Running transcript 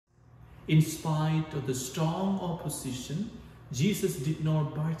In spite of the strong opposition, Jesus did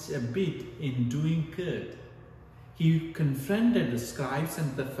not budge a bit in doing good. He confronted the scribes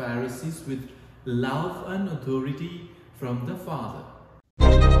and the Pharisees with love and authority from the Father.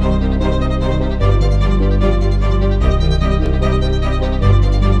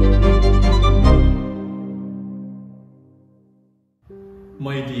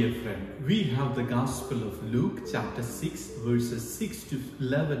 My dear friend, we have the Gospel of Luke chapter 6 verses 6 to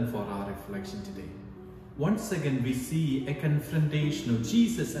 11 for our reflection today. Once again we see a confrontation of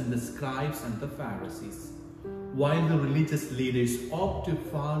Jesus and the scribes and the Pharisees. While the religious leaders opt to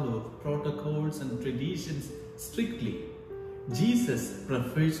follow protocols and traditions strictly, Jesus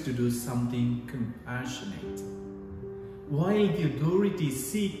prefers to do something compassionate. While the authorities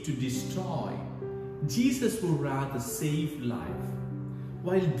seek to destroy, Jesus would rather save life.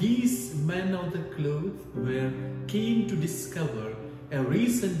 While these men of the cloth were keen to discover a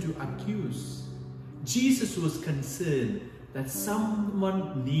reason to accuse, Jesus was concerned that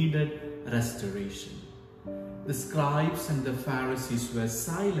someone needed restoration. The scribes and the Pharisees were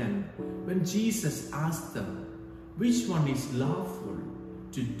silent when Jesus asked them, which one is lawful,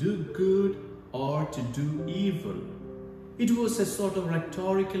 to do good or to do evil? It was a sort of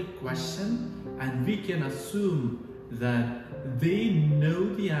rhetorical question, and we can assume that they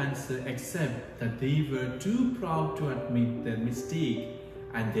know the answer, except that they were too proud to admit their mistake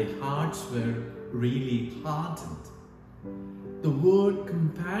and their hearts were really hardened. The word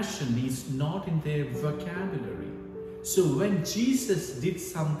compassion is not in their vocabulary. So when Jesus did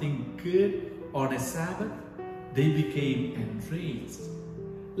something good on a Sabbath, they became enraged.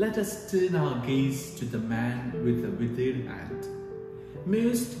 Let us turn our gaze to the man with the withered hand.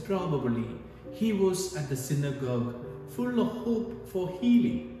 Most probably, he was at the synagogue full of hope for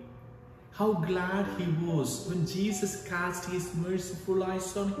healing. How glad he was when Jesus cast his merciful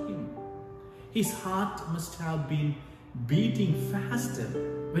eyes on him. His heart must have been beating faster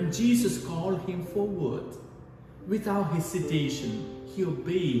when Jesus called him forward. Without hesitation, he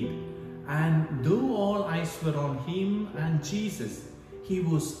obeyed, and though all eyes were on him and Jesus, he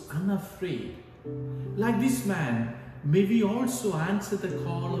was unafraid. Like this man, may we also answer the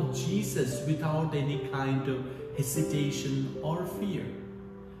call of Jesus without any kind of hesitation or fear.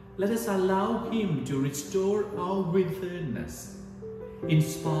 Let us allow him to restore our witheredness. In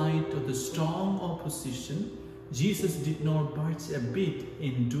spite of the strong opposition, Jesus did not budge a bit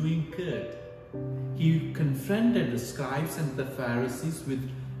in doing good. He confronted the scribes and the Pharisees with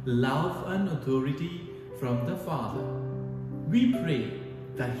love and authority from the Father. We pray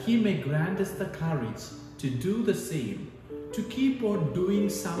that he may grant us the courage to do the same, to keep on doing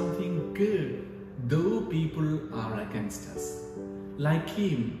something good though people are against us. Like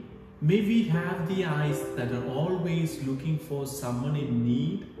him, may we have the eyes that are always looking for someone in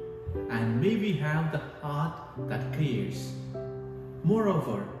need, and may we have the heart that cares.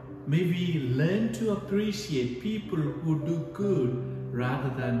 Moreover, may we learn to appreciate people who do good rather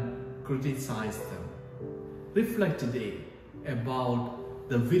than criticize them. Reflect today about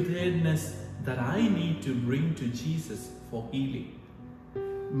the witheredness that I need to bring to Jesus for healing.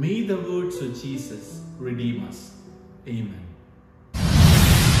 May the words of Jesus redeem us. Amen.